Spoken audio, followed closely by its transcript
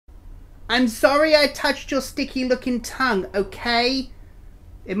I'm sorry I touched your sticky looking tongue, okay?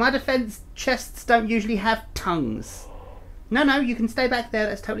 In my defense, chests don't usually have tongues. No, you can stay back there,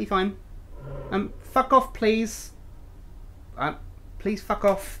 that's totally fine. Fuck off, please. Please fuck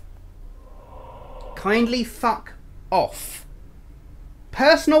off. Kindly fuck off.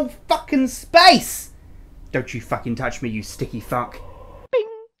 Personal fucking space! Don't you fucking touch me, you sticky fuck. Bing.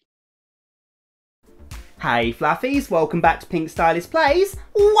 Hey Fluffies, welcome back to Pinkstylistplays.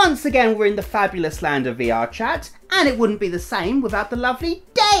 Once again we're in the fabulous land of VR chat, and it wouldn't be the same without the lovely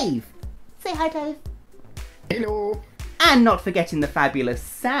Dave. Say hi, Dave. Hello. And not forgetting the fabulous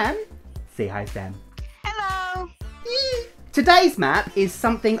Sam. Say hi, Sam. Hello. Today's map is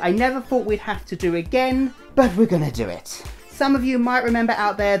something I never thought we'd have to do again, but we're gonna do it. Some of you might remember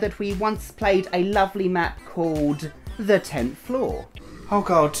out there that we once played a lovely map called the 10th Floor. Oh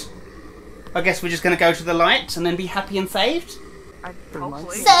god. I guess we're just gonna go to the light and then be happy and saved?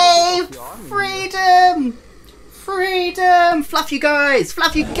 Hopefully. Saved! Freedom! Freedom! Fluff you guys!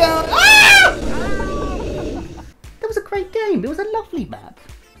 Fluff you guys! Ah! That was a great game. It was a lovely map.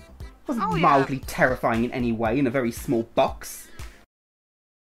 It wasn't mildly terrifying in any way in a very small box.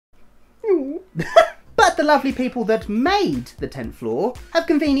 But the lovely people that made the 10th Floor have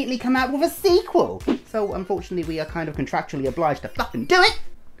conveniently come out with a sequel. So unfortunately we are kind of contractually obliged to fucking do it.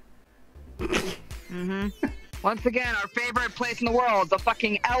 Once again, our favorite place in the world, the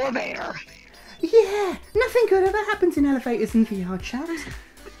fucking elevator. Yeah, nothing good ever happens in elevators in VR chat.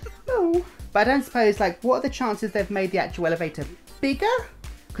 Oh. But I don't suppose, like, what are the chances they've made the actual elevator bigger?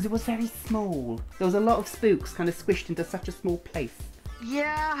 Because it was very small. There was a lot of spooks kind of squished into such a small place.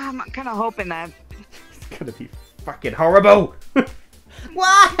 Yeah, I'm kind of hoping that. It's gonna be fucking horrible.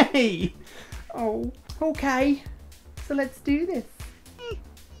 Why? Oh, okay. So let's do this.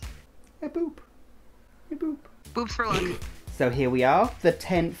 A boop. A boop. Boops for luck. So here we are, the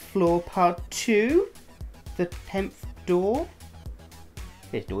 10th Floor part 2. The 10th door.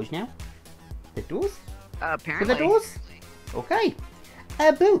 There's doors now. There's doors? Apparently. Are there doors? Okay.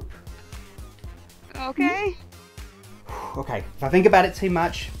 A boop. Okay. Okay, if I think about it too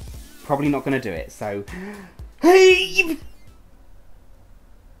much, probably not going to do it, so... Hey!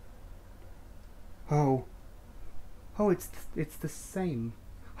 Oh. Oh, it's the same.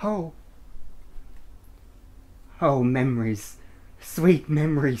 Oh. Oh, memories. Sweet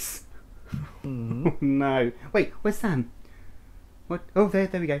memories. Oh, no. Wait, where's Sam? What? Oh, there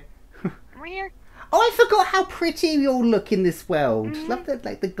we go. Right here. Oh, I forgot how pretty you all look in this world. Love the,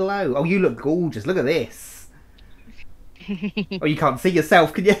 like, the glow. Oh, you look gorgeous. Look at this. Oh, you can't see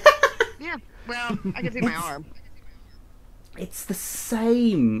yourself, can you? Yeah, well, I can see my arm. It's the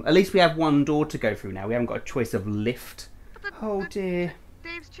same. At least we have one door to go through now. We haven't got a choice of lift. Oh, dear.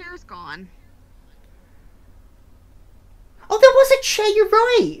 Dave's chair's gone. Oh, there was a chair, you're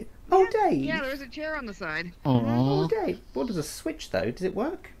right. Oh, Dave. Yeah, there's a chair on the side. Oh, Dave. What does a switch, though? Does it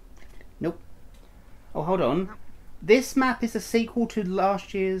work? Nope. Oh, hold on. This map is a sequel to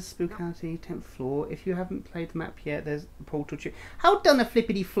last year's Spookality 10th Floor. If you haven't played the map yet, there's a portal to... How done a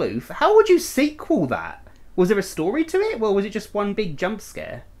flippity floof? How would you sequel that? Was there a story to it? Or was it just one big jump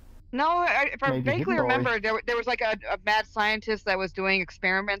scare? No, if I Maybe vaguely Hidden Boy. remember, there was like a mad scientist that was doing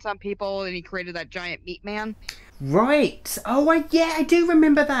experiments on people, and he created that giant meat man. Right. Oh, yeah, I do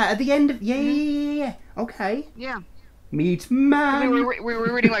remember that. At the end of... Yeah. Okay. Yeah. Meat man. We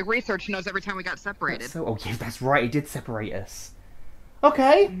were reading like research notes every time we got separated. Oh, yeah, that's right. It did separate us.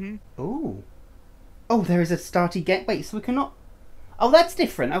 Okay. Ooh. Oh, there is a starty gate. Wait, so we cannot... Oh, that's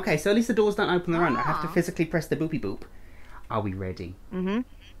different. Okay, so at least the doors don't open their own. I have to physically press the boopy boop. Are we ready?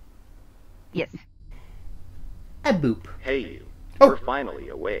 Yes. A boop. Hey you, Oh. you're finally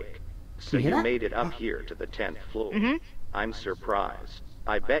awake. So You hear you that? made it up here to the 10th floor. I'm surprised.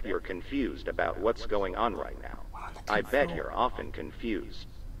 I bet you're confused about what's going on right now. I bet you're often confused.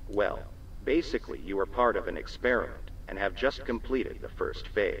 Well, basically you are part of an experiment and have just completed the first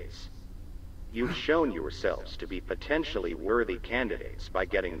phase. You've shown yourselves to be potentially worthy candidates by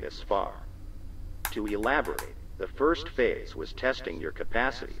getting this far. To elaborate, the first phase was testing your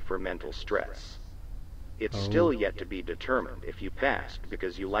capacity for mental stress. It's still yet to be determined if you passed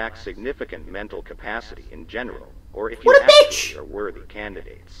because you lack significant mental capacity in general, or if you What a bitch! actually are worthy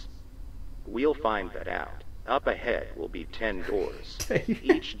candidates. We'll find that out. Up ahead will be 10 doors.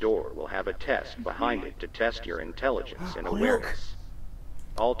 Each door will have a test behind it to test your intelligence and Oh, look. awareness.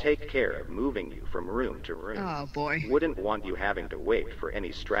 I'll take care of moving you from room to room. Oh boy. Wouldn't want you having to wait for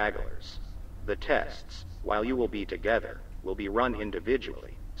any stragglers. The tests, while you will be together, will be run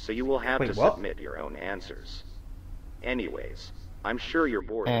individually, so you will have Wait, to what? submit your own answers. Anyways, I'm sure you're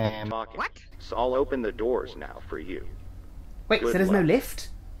bored of me talking, What? so I'll open the doors now for you. Wait, so Good there's no luck. lift?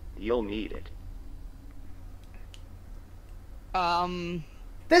 You'll need it.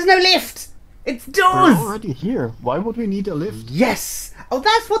 There's no lift! It's We're doors! already here. Why would we need a lift? Yes! Oh,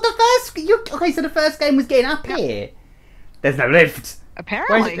 that's what the first... Okay, so the first game was getting up here. There's no lift.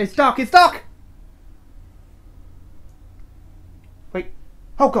 Apparently. It's dark, it's dark! Wait.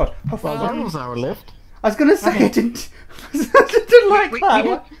 Oh, God. Oh, Well, fuck. that was our lift. I was gonna say I didn't... I didn't like that.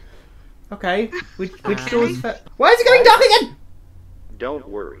 wait. Okay. Which door's first? Why is it going dark again? Don't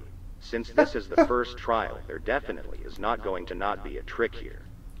worry. Since this is the first trial, there definitely is not going to not be a trick here.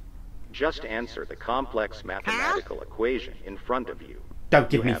 Just answer the complex mathematical equation in front of you. Don't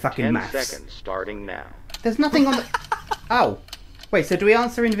give You me have fucking 10 maths. seconds starting now. There's nothing on the... Oh. Wait, so do we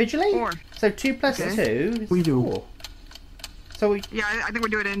answer individually? 4. So 2 plus Okay. 2 is We do. 4. So we... Yeah, I think we're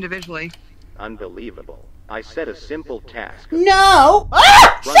doing it individually. Unbelievable. I set a simple task No!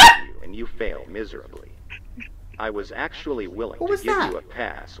 Ah! in front of you and you fail miserably. I was actually willing What to was give that? you a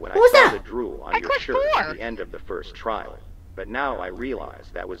pass when What I was saw that? the drool on I your clicked shirt 4. at the end of the first trial. But now I realize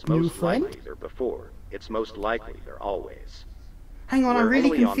that was New most friend? likely there before. It's most likely there always. Hang on, I'm We're really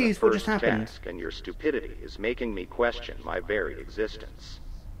only on the confused. What just first happened? task, and your stupidity is making me question my very existence.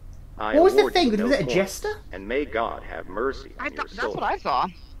 I What was the award thing? you no Was it a points, jester? And may God have mercy on your That's soul. what I saw.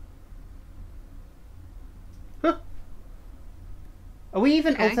 Huh? Are we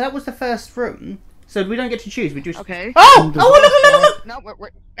even... Oh, Okay. so that was the first room. So we don't get to choose. We just... Okay. Oh! Oh, look! No, we're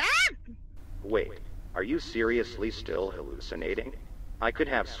ah! Wait, are you seriously still hallucinating? I could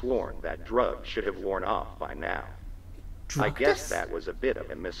have sworn that drug should have worn off by now. I Drugged guess us? that was a bit of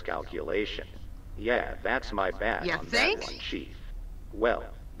a miscalculation. Yeah, that's my bad You on think? that one, Chief. Well,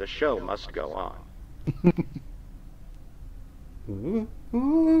 the show must go on. Ooh,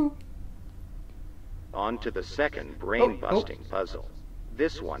 ooh. On to the second brain-busting puzzle.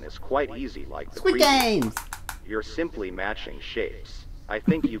 This one is quite easy like the Squid previous. Games! You're simply matching shapes. I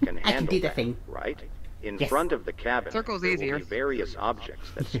think you can I can handle do the that, thing. right? In Yes. front of the cabinet, Circle's there easier. will be various objects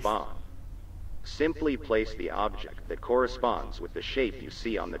that Yes. spawn. Simply place the object that corresponds with the shape you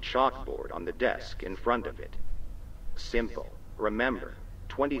see on the chalkboard on the desk in front of it. Simple. Remember,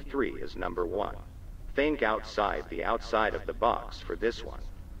 23 is number 1. Think outside the outside of the box for this one.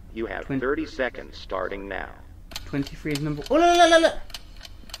 You have 30 seconds starting now. 23 is number... Oh, look, look, look, look!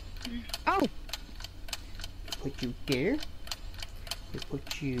 Oh, Put you there. We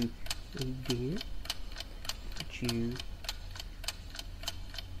put you in there. Put you...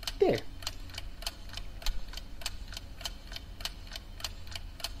 There.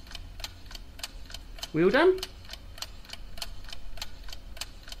 We all done?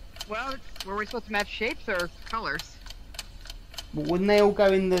 well, were we supposed to match shapes or colors? Well, wouldn't they all go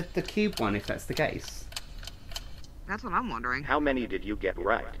in the cube one if that's the case? That's what I'm wondering. How many did you get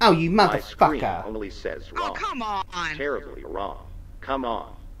right? Oh, you My screen motherfucker! only says Oh, wrong. come on. Terribly wrong. Come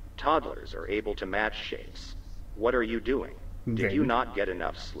on. Toddlers are able to match shapes. What are you doing? Did you Rude. not get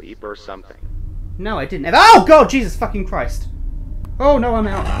enough sleep or something? No, I didn't. Oh God, Jesus fucking Christ! Oh no, I'm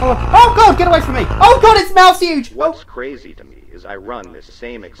out. Oh God, get away from me! Oh God, it's mouse huge! What's crazy to me is I run this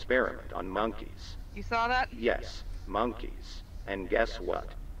same experiment on monkeys. You saw that? Yes, monkeys. And guess what?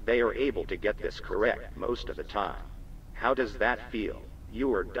 They are able to get this correct most of the time. How does that feel?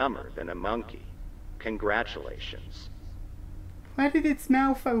 You are dumber than a monkey. Congratulations. Why did its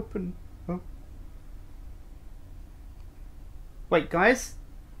mouth open? Oh. Wait, guys.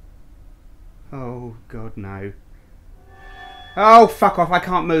 Oh God, no. Oh, fuck off! I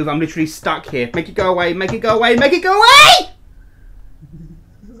can't move. I'm literally stuck here. Make it go away. Make it go away. Make it go away!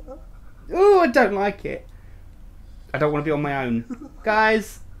 Oh, I don't like it. I don't want to be on my own,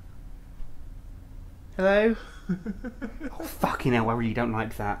 guys. Hello. Oh fucking hell! I really don't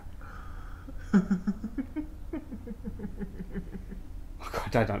like that. Oh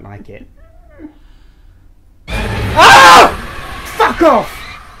God, I don't like it. Ah! Fuck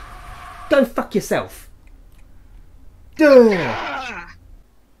off! Go fuck yourself. Ugh. Ah!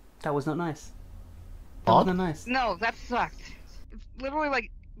 That was not nice. That was not nice. No, that sucked. It's literally like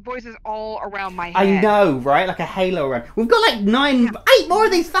voices all around my head. I know, right? Like a halo around. We've got like 8 more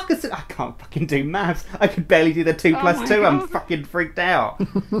of these fuckers. I can't fucking do maths. I could barely do the 2 Oh plus my 2. I'm God. fucking freaked out.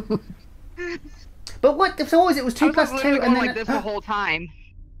 But what? So what was it? It was 2 I was plus like, 2 literally and going then like this the whole time.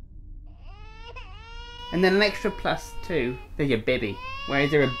 and then an extra plus 2. There's your baby. Why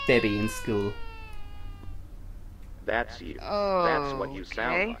is there a baby in school? That's you. Oh, That's what you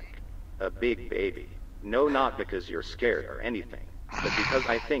sound okay. like. A big baby. No, not because you're scared or anything, but because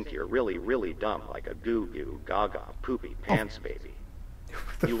I think you're really, really dumb like a goo-goo, gaga, poopy pants baby.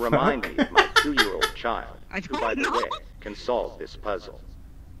 The You fuck? remind me of my 2-year-old child, I who, by don't the know. way, can solve this puzzle.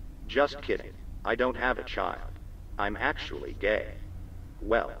 Just kidding. I don't have a child. I'm actually gay.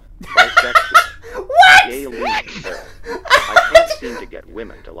 Well, bisexual. What? Gay leaning, though. I can't seem to get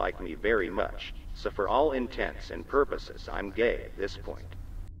women to like me very much, so for all intents and purposes I'm gay at this point.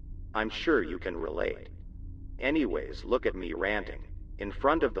 I'm sure you can relate. Anyways, look at me ranting. In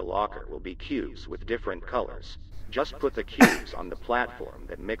front of the locker will be cubes with different colors. Just put the cubes on the platform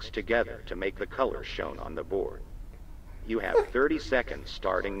that mix together to make the colors shown on the board. You have 30 seconds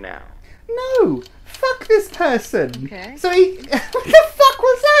starting now. No! Fuck this person! Okay. So he... what the fuck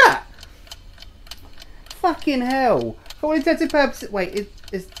was that? Fucking hell. For all intents and purposes... Wait,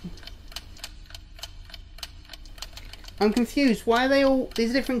 is... I'm confused. Why are they all... These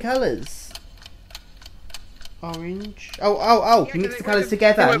are different colours. Orange. Oh, you mix the colours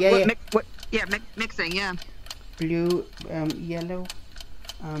together. Yeah. Mixing, yeah. Blue, yellow.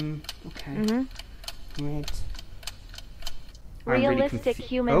 Okay. Red. Realistic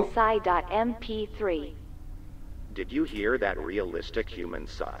human sigh.mp3. Did you hear that realistic human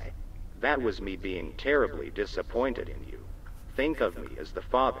sigh? That was me being terribly disappointed in you. Think of me as the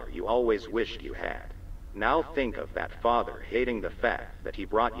father you always wished you had. Now think of that father hating the fact that he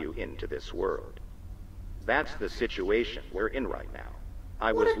brought you into this world. That's the situation we're in right now.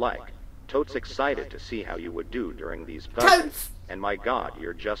 I was like, totes excited to see how you would do during these puzzles, and my god,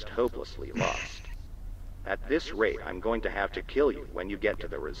 you're just hopelessly lost. At this rate, I'm going to have to kill you when you get to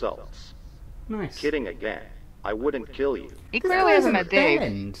the results. Nice. Kidding again. I wouldn't kill you. He clearly hasn't met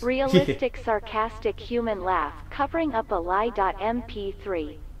Dave. Realistic sarcastic human laugh covering up a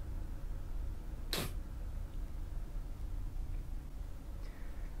lie.mp3.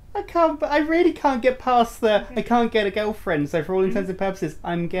 I really can't get past the I can't get a girlfriend, so for all intents and purposes,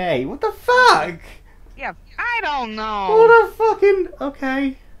 I'm gay. What the fuck? Yeah, I don't know. What a fucking...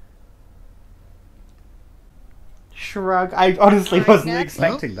 Okay. Shrug. I honestly Alright, wasn't next.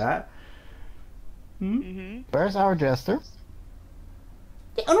 expecting that. Where's our jester?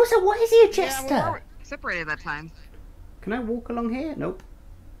 Yeah, and also, why is he a Yeah, jester? we were separated that time. Can I walk along here? Nope.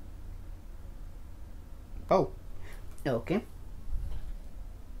 Oh. Okay.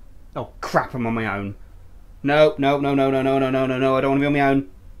 Oh, crap, I'm on my own. No, I don't want to be on my own.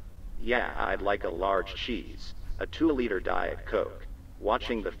 Yeah, I'd like a large cheese, a 2-liter Diet Coke,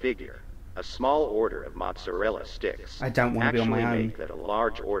 watching the figure, a small order of mozzarella sticks. I don't want to be on my Actually own. make that a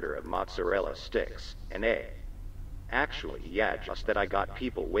large order of mozzarella sticks, an egg. Actually, yeah, just that I got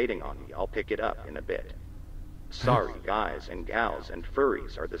people waiting on me. I'll pick it up in a bit. Sorry, guys and gals and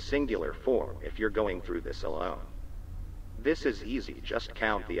furries are the singular form if you're going through this alone. This is easy, just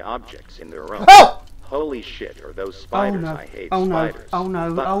count the objects in their own. Oh! Holy shit, are those Oh spiders? no, I hate oh no, spiders. oh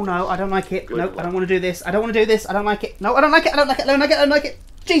no, Fuck oh no, this. I don't like it. Good Nope, I luck. don't want to do this. I don't want to do this. I don't like it. No, I don't like it. I don't like it. I don't like it. I don't like it. I don't like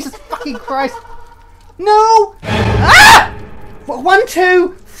it. Jesus fucking Christ. No! Ah! 1,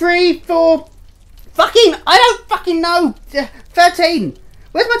 2, 3, 4. Fucking, I don't fucking know. 13.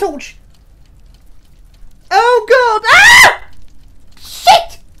 Where's my torch? Oh god. Ah!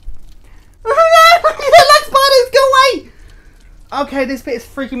 Shit! Oh no! I don't like spiders. Go away! Okay, this bit is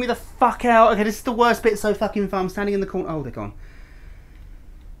freaking me the fuck out. Okay, this is the worst bit so fucking far. I'm standing in the corner. Oh, they're gone.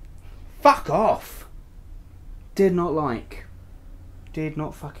 Fuck off. Did not like. Did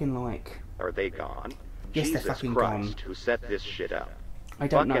not fucking like. Are they gone? Yes, they're Jesus fucking Christ, gone. who set this shit up? I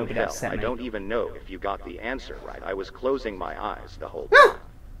don't know, Fucking but hell, that set I me. don't even know if you got the answer right. I was closing my eyes the whole Ah! time.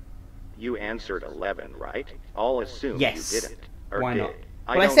 You answered 11, right? I'll assume Yes. you didn't. Or Why did. not?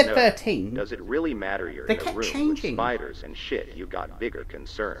 I Well, I don't said know. 13. Does it really matter you're They in a kept room changing. with spiders and shit? You got bigger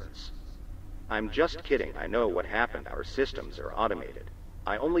concerns. I'm just kidding. I know what happened. Our systems are automated.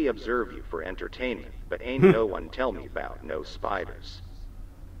 I only observe you for entertainment, but ain't no one tell me about no spiders.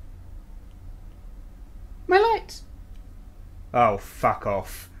 My light. Oh, fuck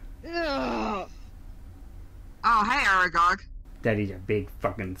off. Ugh. Oh, hey, Aragog. Daddy's a big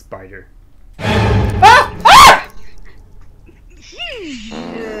fucking spider. Ah! Ah!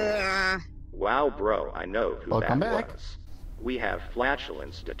 Wow, bro, I know who Welcome that back. was. We have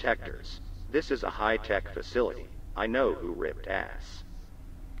flatulence detectors. This is a high-tech facility. I know who ripped ass.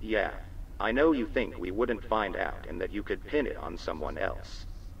 Yeah, I know you think we wouldn't find out and that you could pin it on someone else.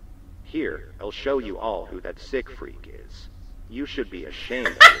 Here, I'll show you all who that sick freak is. You should be ashamed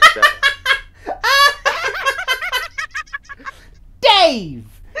of yourself. Dave!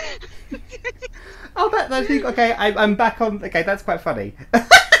 Oh, that's okay. I'm back on. Okay, that's quite funny.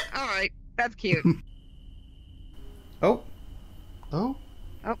 Alright, that's cute. Oh, Oh?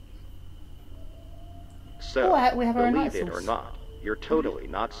 So, Oh, we have our own believe it idols. or not, you're totally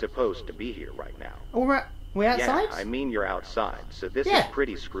not supposed to be here right now. oh we're outside. Yeah, I mean you're outside, so this Yeah. is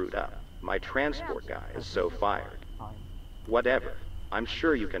pretty screwed up. My transport guy is so fired. Whatever. I'm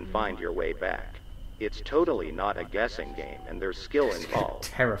sure you can find your way back. It's totally not a guessing game, and there's skill involved.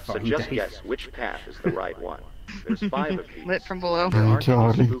 Terrifying, So just Dave. guess which path is the right one. There's 5 of these. Lit from below. There aren't any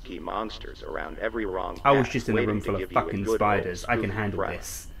Charlie. spooky monsters around every wrong path I was just in a waiting room to full of give you a fucking good old spiders. I can spooky handle fright.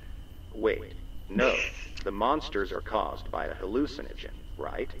 this. Wait, no. The monsters are caused by a hallucinogen,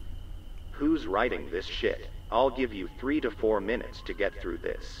 right? Who's writing this shit? I'll give you 3 to 4 minutes to get through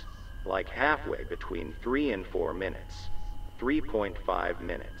this. Like halfway between 3 and 4 minutes. 3.5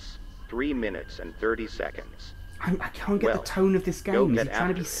 minutes. 3 minutes and 30 seconds. I can't get Well, the tone of this go game. Is get it trying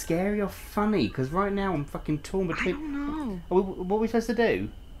to be after it. scary or funny? Because right now I'm fucking torn I between... don't know. What are we supposed to do?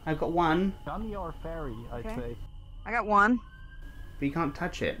 I've got one, Johnny or fairy, I'd Okay. say. I got one. but you can't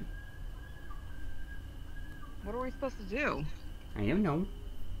touch it. What are we supposed to do? I don't know.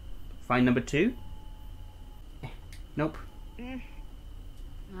 Find number 2? Nope.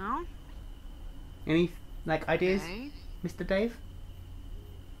 No? Any, like, ideas, Okay. Mr. Dave?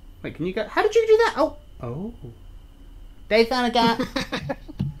 Wait, can you go... How did you do that? Oh! Oh. Dave found a gap.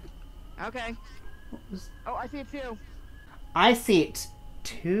 Okay. What was... Oh, I see it too. I see it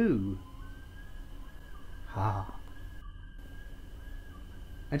too. Ah.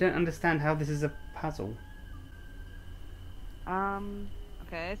 I don't understand how this is a puzzle.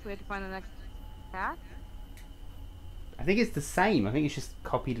 Okay, so we have to find the next path? I think it's the same. I think it's just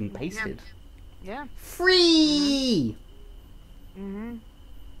copied and pasted. Yeah. Free! Mm-hmm.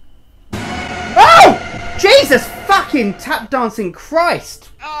 Oh! Jesus fucking tap dancing Christ!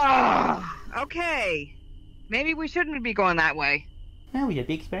 Oh, okay. Maybe we shouldn't be going that way. Oh, you're a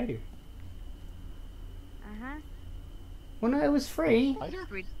big spider. Uh-huh. Well, no, it was free. Spider?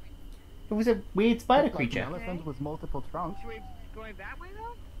 Should we, It was a weird spider Like an creature. elephant with multiple trunks. should we be going that way,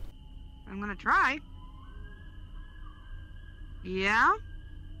 though? I'm gonna try. Yeah?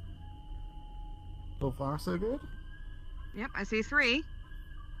 So far, so good. Yep, I see 3.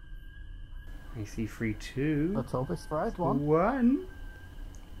 I see free 2. Let's hope it's the right one. 1.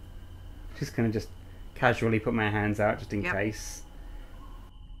 Just gonna just casually put my hands out just in Yep. case.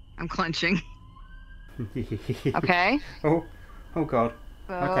 I'm clenching. Okay. Oh, oh god.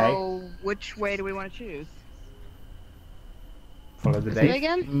 So, Okay. which way do we want to choose? Follow the This way Dave.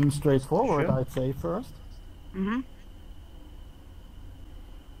 again? Straightforward, Sure. I'd say first. Mm-hmm.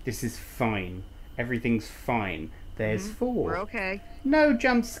 This is fine. Everything's fine. There's 4. We're okay. No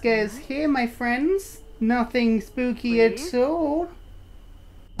jump scares here, my friends. Nothing spooky Please? at all.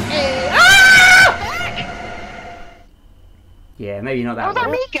 Hey. Ah! Yeah, maybe not Oh, that our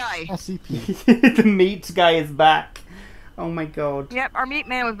one. meat guy! SCP. The meat guy is back. Oh my god. Yep, our meat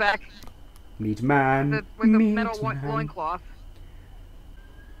man was back. Meat man. With the meat metal man. loincloth.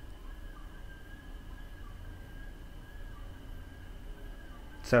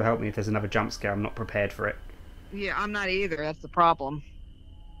 So help me if there's another jump scare, I'm not prepared for it. Yeah, I'm not either. That's the problem.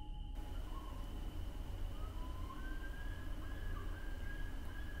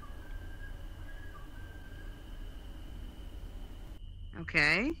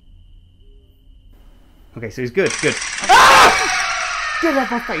 Okay. Okay, so he's good, good. Ah! Get out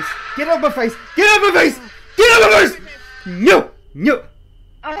of my face! Get out of my face! Get out of my face! Get out of my face! No! No!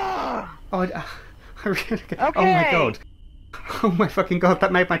 Oh, Oh, I really... okay. Oh my god. Oh my fucking god,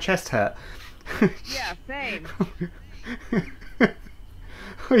 that made my chest hurt. Yeah, same.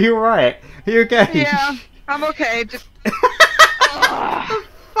 Are you alright? Are you okay? Yeah, I'm okay. Just.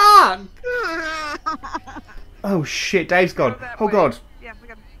 Fuck! Oh shit, Dave's gone. That Oh way. god. Yeah, we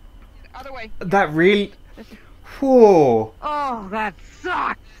got the other way. That really... Whoa. Oh, that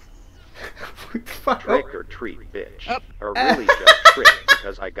sucks. Fuck. Trick or treat, bitch. Up. Or really just trick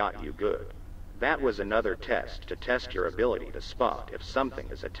because I got you good. That was another test to test your ability to spot if something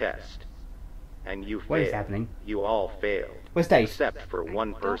is a test. And you failed. What is happening? You all failed. Where's Dave? Except for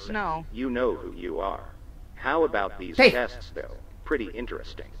one don't person. know. You know who you are. How about these Dave. tests, though? Pretty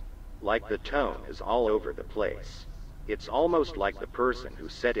interesting. Like the tone is all over the place. It's almost like the person who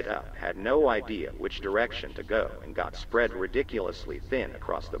set it up had no idea which direction to go and got spread ridiculously thin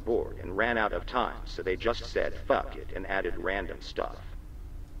across the board and ran out of time, so they just said fuck it and added random stuff.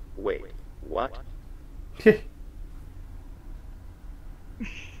 Wait, what?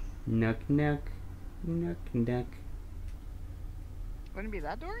 Knock, knock. Knock, knock. Wouldn't it be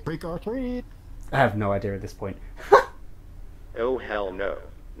that door? Trick or treat. I have no idea at this point. Oh hell no.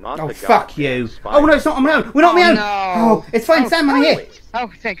 Not Oh, the fuck goddamn you. spider. Oh, no, it's not on my own. We're not on my Oh, own. no. Oh, it's fine, Oh, Sam, I'm here.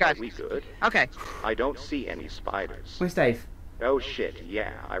 Oh, thank Are God. we good? Okay. I don't see any spiders. Where's Dave? Oh shit,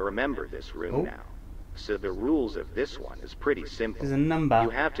 yeah, I remember this room Oh. now. So the rules of this one is pretty simple. There's a number. You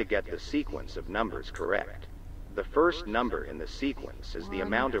have to get the sequence of numbers correct. The first number in the sequence is the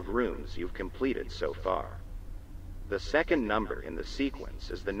amount of rooms you've completed so far. The second number in the sequence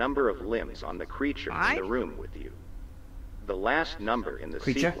is the number of limbs on the creature in the room with you. The last number in the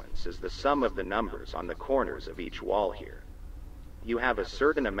sequence is the sum of the numbers on the corners of each wall here. You have a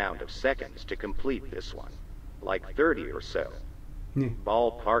certain amount of seconds to complete this one, like 30 or so.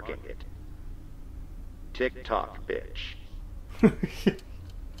 Ballparking it. Tick-tock, bitch.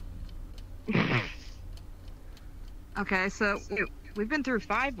 Okay, so we've been through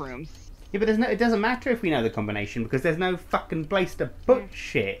 5 rooms. Yeah, but it doesn't matter if we know the combination because there's no fucking place to put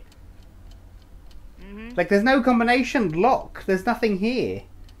shit. Like, there's no combination lock. There's nothing here.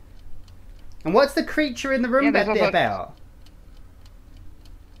 And what's the creature in the room about?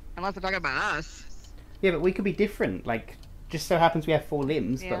 Unless they're talking about us. Yeah, but we could be different. Like, just so happens we have 4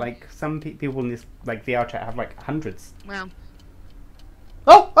 limbs, but like some people in this like VR chat have like hundreds. Well.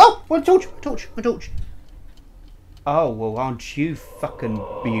 Oh! A torch! Oh, well, aren't you fucking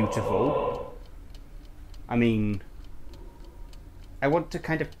beautiful? I mean, I want to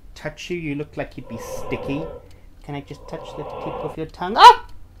kind of touch you. You look like you'd be sticky. Can I just touch the tip of your tongue? Ah!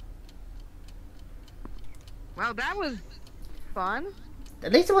 Well, that was fun.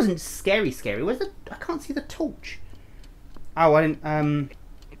 At least it wasn't scary. Was it? I can't see the torch. Oh, I didn't.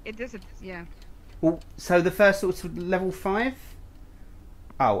 It just, yeah. Well, so the first was level 5.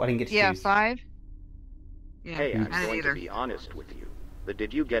 Oh, I didn't get to choose. Yeah, 5. Yeah, hey, I'm going to be honest with you. The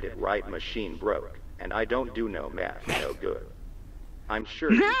did you get it right machine broke, and I don't do no math no good. I'm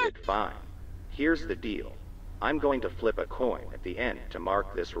sure you did fine. Here's the deal. I'm going to flip a coin at the end to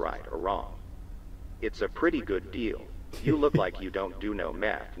mark this right or wrong. It's a pretty good deal. You look like you don't do no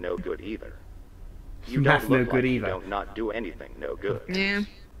math no good either. You don't look like you don't not do anything no good. Yeah.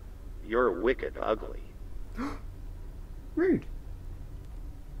 You're wicked ugly. Rude.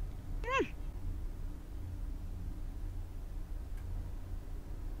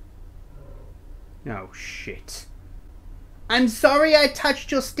 Oh, shit. I'm sorry I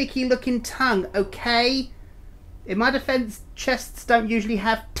touched your sticky-looking tongue, okay? In my defense, chests don't usually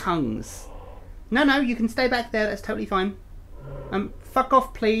have tongues. No, you can stay back there. That's totally fine. Fuck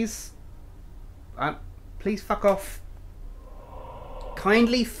off, please. Please fuck off.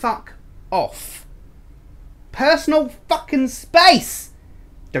 Kindly fuck off. Personal fucking space!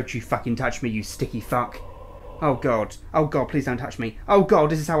 Don't you fucking touch me, you sticky fuck. Oh, God. Oh, God, please don't touch me. Oh,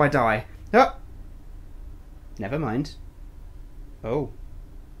 God, this is how I die. Oh. Never mind. Oh.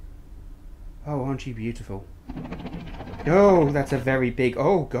 Oh, aren't you beautiful? Oh, that's a very big...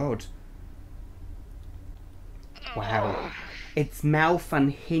 Oh, God. Wow. Its mouth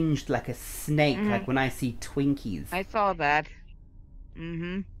unhinged like a snake, like when I see Twinkies. I saw that.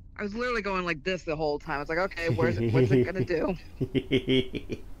 I was literally going like this the whole time. I was like, okay, what's it gonna do?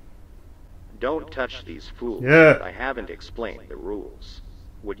 Don't touch these fools. Yeah. I haven't explained the rules.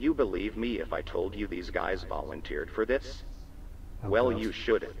 Would you believe me if I told you these guys volunteered for this? Oh, well, God. You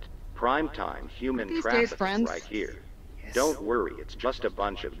shouldn't. Primetime human trafficking right here. Yes. Don't worry, it's just a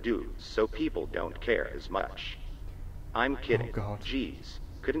bunch of dudes, so people don't care as much. I'm kidding. Oh, God. Jeez,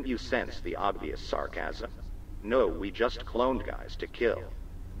 couldn't you sense the obvious sarcasm? No, we just cloned guys to kill.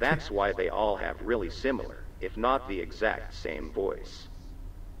 That's why they all have really similar, if not the exact same voice.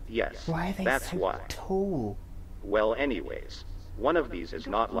 Yes, why are they that's so why. Tall? Well, anyways, one of these is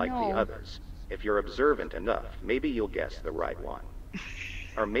not like the others. If you're observant enough, maybe you'll guess the right one.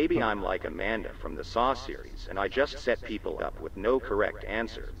 Or maybe I'm like Amanda from the Saw series, and I just set people up with no correct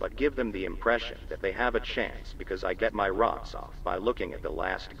answer, but give them the impression that they have a chance because I get my rocks off by looking at the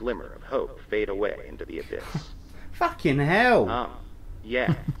last glimmer of hope fade away into the abyss. Fucking hell!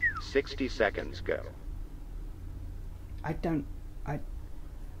 Yeah. 60 seconds go. Okay,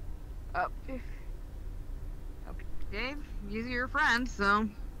 these are your friends, so...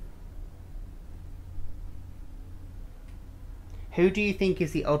 Who do you think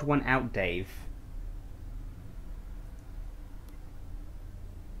is the odd one out, Dave?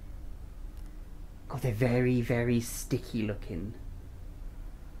 God, they're very, very sticky looking.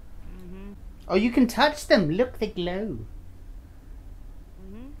 Oh, you can touch them. Look, they glow.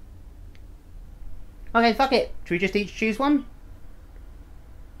 Okay, fuck it. Should we just each choose one?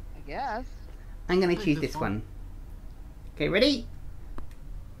 I guess. I'm gonna choose this one. Okay, ready?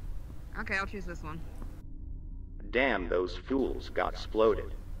 Okay, I'll choose this one. Damn, those fools got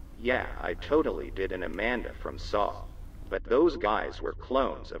exploded. Yeah, I totally did an Amanda from Saw. But those guys were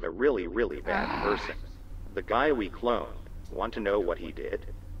clones of a really, really bad person. The guy we cloned, want to know what he did?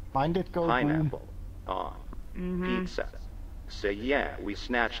 Find it, go Pineapple on pizza. So yeah, we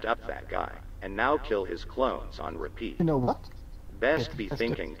snatched up that guy, and now kill his clones on repeat. You know what? Best be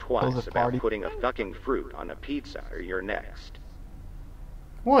thinking twice about putting a fucking fruit on a pizza or you're next.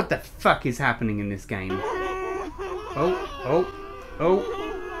 What the fuck is happening in this game?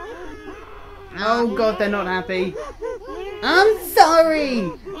 Oh god, they're not happy. I'm sorry!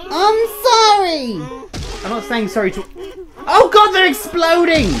 I'm sorry! I'm not saying sorry to... Oh god, they're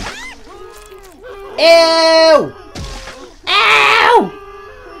exploding! Ew! Ow!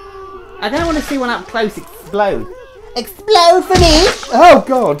 I don't want to see one up close explode. Explode for me! Oh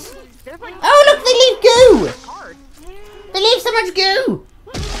god! Oh look, they leave goo! They leave so much goo!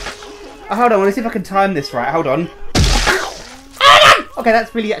 Oh, hold on, I want to see if I can time this right. Hold on. Hold on! Okay,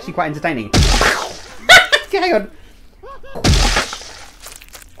 that's really actually quite entertaining. Hang on.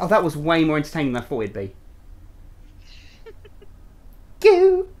 Oh, that was way more entertaining than I thought it'd be.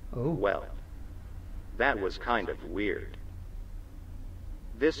 Goo! Oh. Well, that was kind of weird.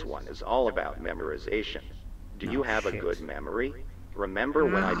 This one is all about memorization. Do you have a good memory? Remember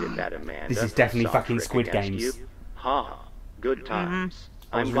when I did that Amanda? This is definitely soft fucking trick Squid against Games. you? Ha ha. Good times.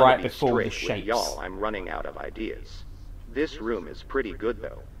 I was I'm gonna right be before the straight with shapes. y'all. I'm running out of ideas. This room is pretty good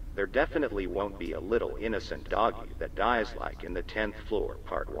though. There definitely won't be a little innocent doggy that dies like in the 10th floor,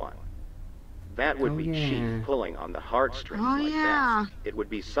 part 1. That would be cheap, pulling on the heartstrings like that. It would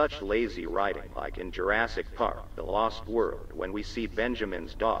be such lazy writing like in Jurassic Park, The Lost World, when we see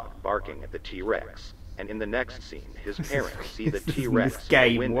Benjamin's dog barking at the T-Rex. And in the next scene, his parents see the T-Rex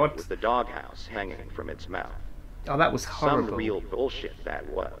in the window with the doghouse hanging from its mouth. Oh, that was horrible. Some real bullshit that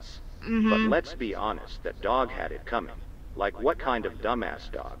was. But let's be honest, that dog had it coming. Like, what kind of dumbass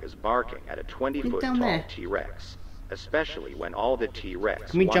dog is barking at a 20-foot tall T-Rex? Especially when all the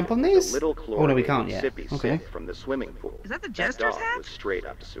T-Rex Can we jump on these? little Oh no, we can't yet. sippy Okay. sip from the swimming pool. Is that the That jester's dog hat? was straight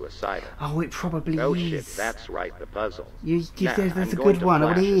up suicidal. Oh, it probably Oh is. shit, that's right, the puzzle. That's Now, a I'm good going to one.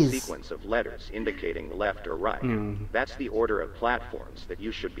 What flash it a is? sequence of letters indicating left or right. That's the order of platforms that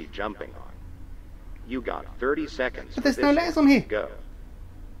you should be jumping on. You got 30 seconds. But for there's no this letters one. on here. Go.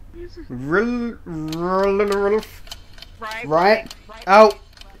 Right. Oh.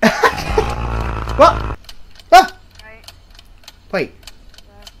 What? Ah! Wait.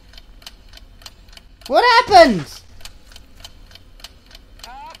 What happened?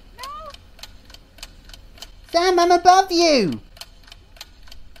 No. Sam, I'm above you.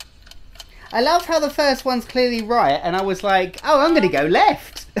 I love how the first one's clearly right, and I was like, oh, I'm going to go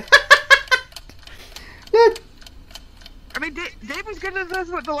left. Look. I mean, Dave was good at this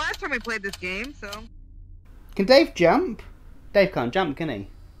the last time we played this game, so. Can Dave jump? Dave can't jump, can he?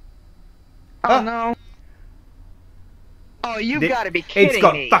 Oh, Ah. no. Oh, you've got to be kidding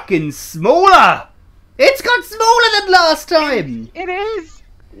me. It's got fucking smaller. It's got smaller than last time. It is.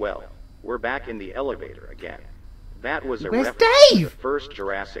 Well, we're back in the elevator again. That was a Where's reference to Dave? the first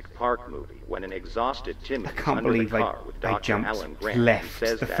Jurassic Park movie when an exhausted Timmy I is can't under believe the car with I Dr. jumped Alan Grant left. and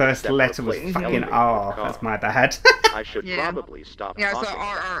says The that first except letter was replace fucking elevator R. with car. That's my bad. I should Yeah. probably stop Yeah, so talking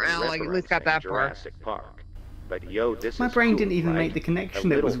about RRL, like, at least got referencing that far. Jurassic Park. But yo, this My is brain cool, didn't even right? make the A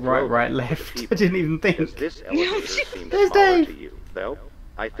connection. It was little right, throwback for the left. people. I didn't even Does think. this elevator seem There's smaller Dave. to you, though?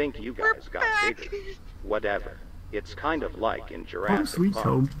 I think you guys got back. bigger. Whatever. It's kind of like in Oh, Jurassic sweet Park.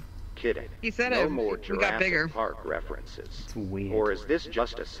 home. Kidding. He said no it. more We got Jurassic bigger. Park references. It's weird. Or is this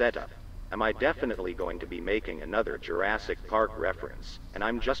just a setup? Am I definitely going to be making another Jurassic Park reference, and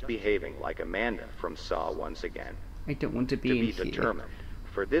I'm just behaving like Amanda from Saw once again? I don't want to be To in be here. determined.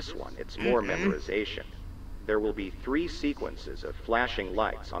 For this one, it's more memorization. There will be 3 sequences of flashing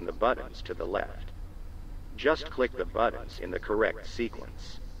lights on the buttons to the left. Just click the buttons in the correct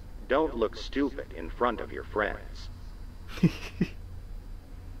sequence. Don't look stupid in front of your friends.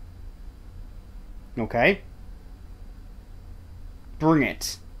 Okay. Bring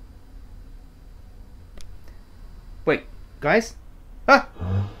it. Wait, guys? Ah!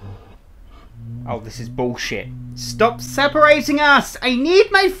 Oh, this is bullshit. Stop separating us! I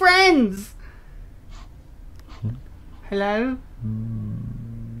need my friends! Hello?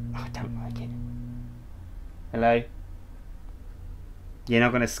 Oh, I don't like it. Hello? You're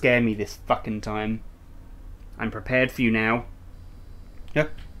not gonna scare me this fucking time. I'm prepared for you now. Yeah.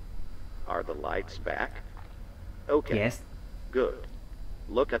 Are the lights back? Okay. Yes. Good.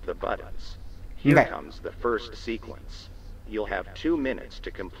 Look at the buttons. Here Okay. comes the first sequence. You'll have 2 minutes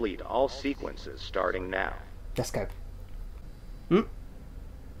to complete all sequences starting now. Let's go.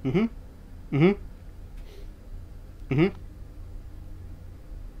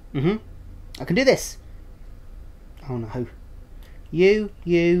 I can do this. Oh no. You.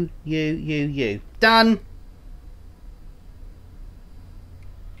 Done.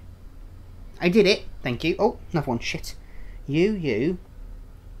 I did it. Thank you. Oh, another one. Shit. You.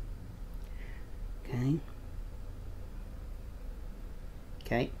 Okay.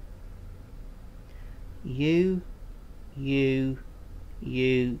 Okay. You.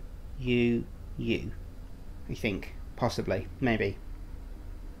 I think. Possibly. Maybe.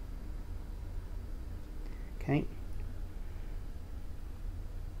 Okay.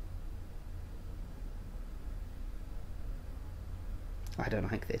 I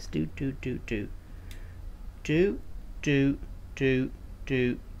don't like this. Do.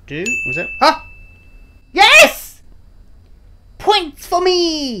 Was it? Ah! Yes! Points for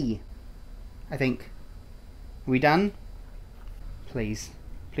me! I think. Are we done? Please.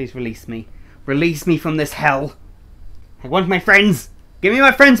 Please release me. Release me from this hell. I want my friends. Give me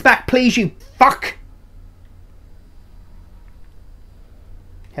my friends back, please, you fuck!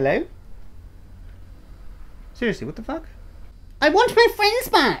 Hello? Seriously, what the fuck? I want my friends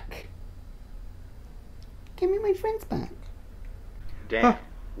back! Give me my friends back. Damn,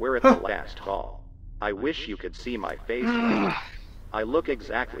 we're at the last hall. I wish you could see my face right now. I look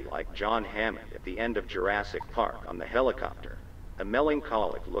exactly like John Hammond at the end of Jurassic Park on the helicopter. A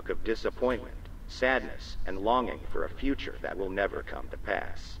melancholic look of disappointment, sadness, and longing for a future that will never come to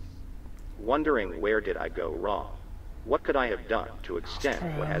pass. Wondering where did I go wrong? What could I have done to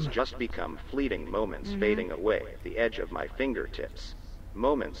extend what has just become fleeting moments fading away at the edge of my fingertips?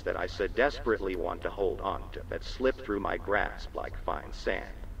 Moments that I so desperately want to hold on to that slip through my grasp like fine sand.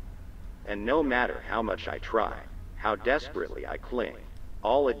 And no matter how much I try, how desperately I cling,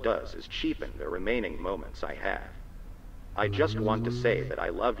 all it does is cheapen the remaining moments I have. I just want to say that I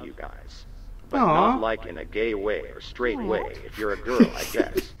love you guys. But not like in a gay way or straight way if you're a girl, I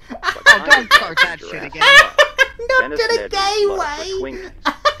guess. But don't start that shit again. Not in a gay way!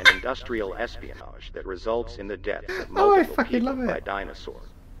 An industrial espionage that results in the deaths of Oh, I multiple fucking people love it. by dinosaurs.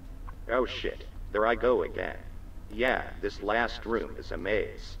 Oh shit, there I go again. Yeah, this last room is a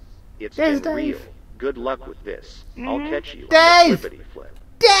maze. It's There's been Dave. real. Good luck with this. I'll catch you on Dave! the flippity flip.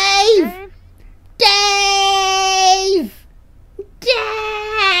 Dave! Dave!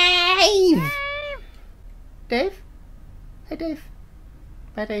 Dave! Dave? Hey, Dave.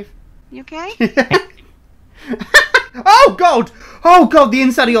 Bye, Dave. You okay? Oh, God! Oh, God, the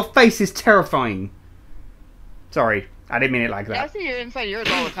inside of your face is terrifying. Sorry, I didn't mean it like I that. see your inside yours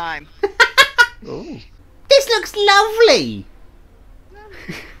all the time. Ooh. This looks lovely!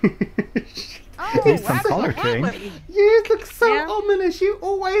 Oh, least some that's color lovely. change. You look so Yeah. ominous. You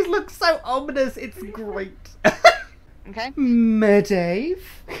always look so ominous. It's great. Okay. Dave.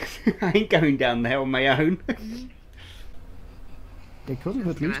 I ain't going down there on my own. They could have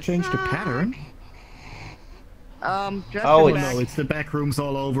at least changed the pattern. Just Oh, Oh in it's- back. no, it's the back rooms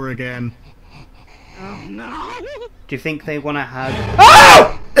all over again. Oh no. Do you think they want to hug?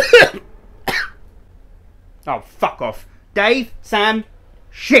 Oh! Oh, fuck off. Dave, Sam,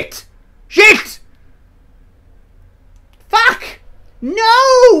 shit! Shit! Fuck!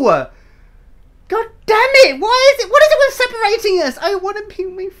 No! God damn it! Why is it? What is it with separating us? I want to be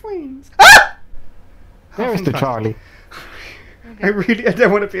my friends. Ah! There's the Charlie. I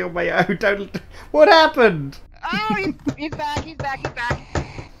don't want to be on my own. Don't. What happened? Oh, he's back. He's back. He's back.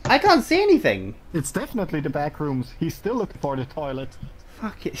 I can't see anything. It's definitely the back rooms. He's still looking for the toilet.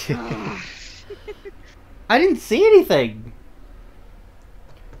 Fuck it. I didn't see anything.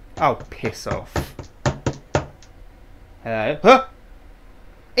 Oh, piss off. Hello? Huh?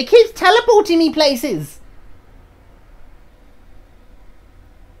 It keeps teleporting me places.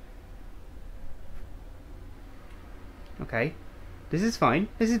 Okay. This is fine.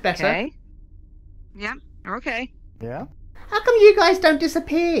 This is better. Okay. Yeah. Okay. Yeah? How come you guys don't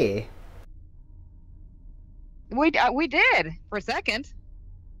disappear? We did for a second.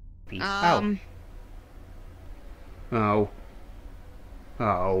 Oh. Oh.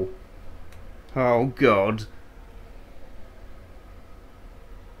 Oh. Oh, God.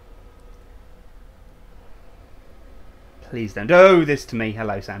 Please don't do this to me.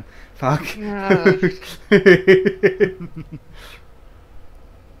 Hello, Sam. Fuck.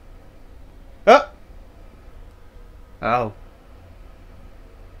 Oh. Oh.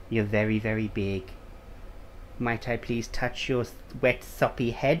 You're very, very big. Might I please touch your wet,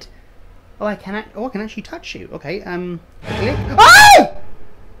 soppy head? Oh, I can actually touch you. Okay, click. Oh!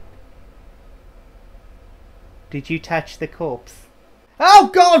 Did you touch the corpse? Oh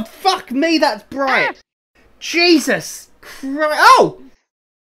God, fuck me, that's bright. Jesus Christ. Oh!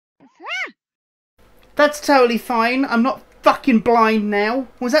 That's totally fine. I'm not fucking blind now.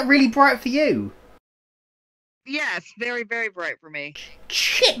 Was that really bright for you? Yes, very, very bright for me.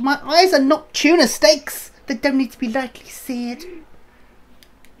 Shit, my eyes are not tuna steaks. They don't need to be lightly seared.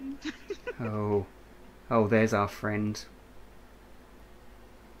 Oh. Oh, there's our friend.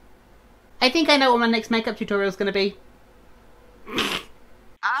 I think I know what my next makeup tutorial is going to be.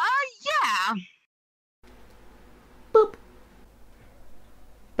 Yeah. Boop.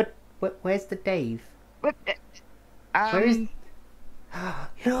 But where's the Dave? But, Where is...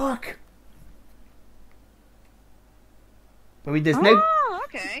 Look! I mean,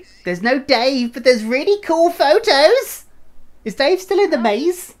 Okay. there's no Dave, but there's really cool photos! Is Dave still in the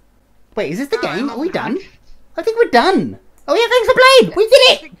maze? Wait, is this the game? Are we done? I think we're done. Oh yeah, thanks for playing! We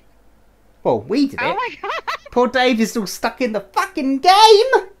did it! Well, we did it. Oh my god! Poor Dave is still stuck in the fucking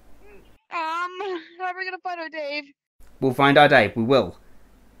game! How are we gonna find our Dave? We'll find our Dave, we will.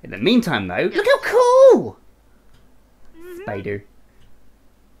 In the meantime, though, look how cool! Spider.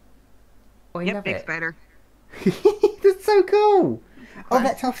 Oh, I love big it. spider. That's so cool! Oh,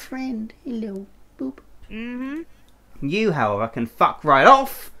 that's our friend. Hello. Boop. Mm-hmm. You, however, can fuck right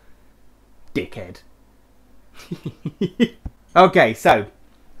off, dickhead. Okay, so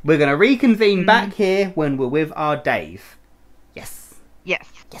we're going to reconvene back here when we're with our Dave. Yes. Yes.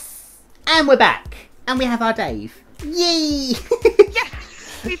 Yes. And we're back. And we have our Dave. Yay!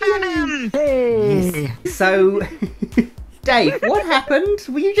 Yes! We found him! Hey! Yes. So, Dave, what happened?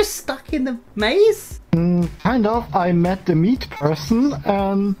 Were you just stuck in the maze? Kind of. I met the meat person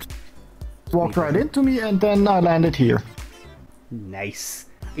and walked right into me, and then I landed here. Nice.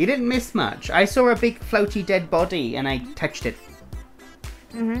 You didn't miss much. I saw a big floaty dead body and I touched it.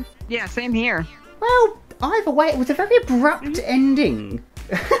 Mm-hmm. Yeah, same here. Well, either way, it was a very abrupt ending.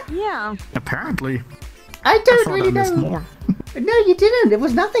 Yeah. Apparently. I don't thought really I missed know. more. No, you didn't. It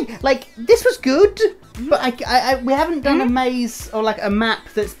was nothing. Like, this was good, but we haven't done a maze or like a map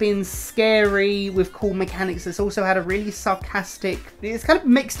that's been scary with cool mechanics. That's also had a really sarcastic. It's kind of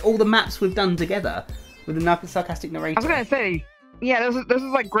mixed all the maps we've done together with a sarcastic narrator. I was gonna say, yeah, this is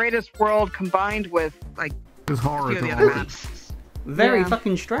like Greatest World combined with like It's a few horrible. of the other maps. Very Yeah.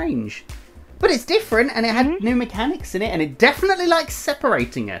 fucking strange. But it's different, and it had new mechanics in it, and it definitely likes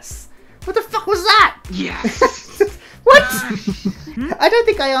separating us. What the fuck was that? Yes. What? I don't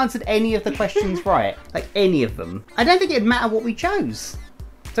think I answered any of the questions right. Like, any of them. I don't think it'd matter what we chose.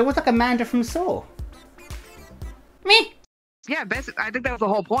 So it was like Amanda from Saw. Me. Yeah, basically, I think that was the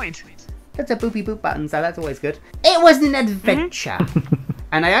whole point. That's a boopy boop button, so that's always good. It was an adventure.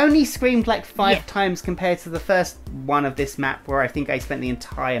 And I only screamed like 5 times compared to the first one of this map, where I think I spent the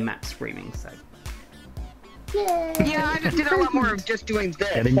entire map screaming, so. Yeah, I just did a lot more of just doing this.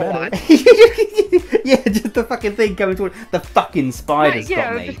 Getting Hold better. on. Yeah, just the fucking thing coming toward the fucking spiders Yeah, I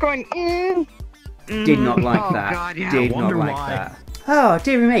got was me. just going. Did not like Oh, that. God, yeah. Did not Wonder like why. that. Oh,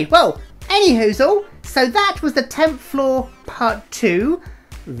 dearie me. Well, anywhoozle, so that was the 10th floor part 2,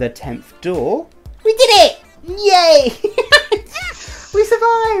 the 10th door. We did it! Yay! Yes! We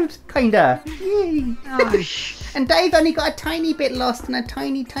survived! Kinda. Yay! Gosh. And Dave only got a tiny bit lost and a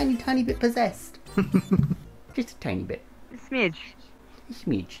tiny bit possessed. Just a tiny bit. Smidge. A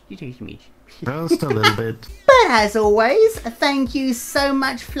smidge. Just a smidge. Just a little bit. But as always, thank you so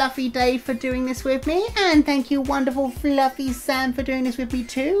much, Fluffy Dave, for doing this with me. And thank you, wonderful Fluffy Sam, for doing this with me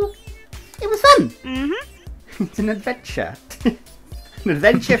too. It was fun. Mm-hmm. It's an adventure. An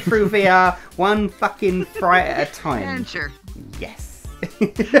adventure through VR, one fucking fright at a time. Adventure. Yes.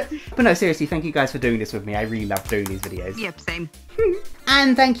 But no, seriously, thank you guys for doing this with me. I really love doing these videos. Yep, same.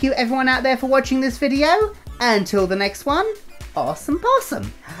 And thank you everyone out there for watching this video. Until the next one, awesome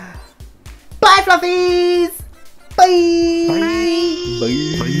possum. Bye, Fluffies! Bye! Bye.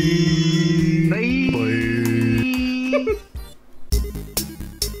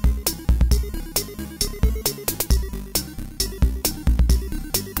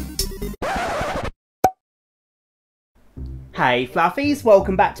 Hey Fluffies,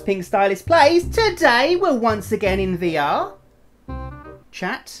 welcome back to Pinkstylistplays. Today we're once again in VR.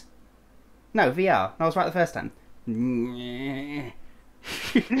 Chat? No, VR. I was right the first time.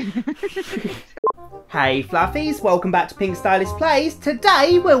 Hey Fluffies, welcome back to Pinkstylistplays.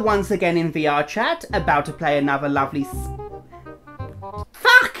 Today we're once again in VR chat, about to play another lovely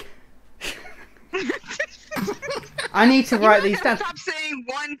Fuck! I need to write these down. Stop saying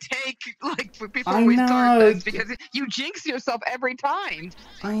one take like for people I when we start know. this because you jinx yourself every time.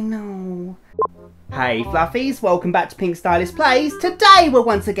 I know. Hey Fluffies, welcome back to Pinkstylistplays. Today we're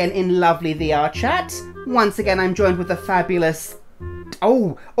once again in lovely VR chat. Once again I'm joined with the fabulous...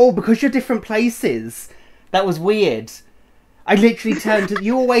 Oh, because you're different places. That was weird. I literally turned to...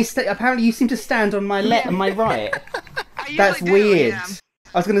 You always... Apparently you seem to stand on my left and my right. I usually That's do, weird. yeah.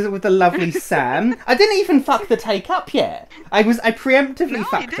 I was gonna with the lovely Sam. I didn't even fuck the take up yet. I preemptively No, you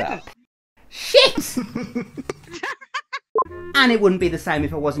fucked didn't. up. Shit! And it wouldn't be the same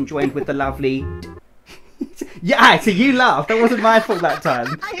if I wasn't joined with the lovely... Yeah, so you laughed. That wasn't my fault that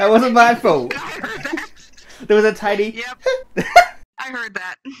time. That wasn't my fault. I heard that. There was a tiny... Yep. I heard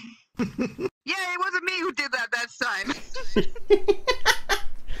that. Yeah, it wasn't me who did that time.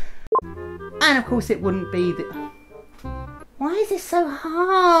 And of course it wouldn't be the... Why is this so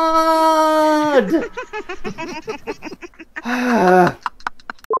hard?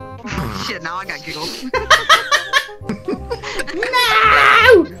 Shit, now I got giggles.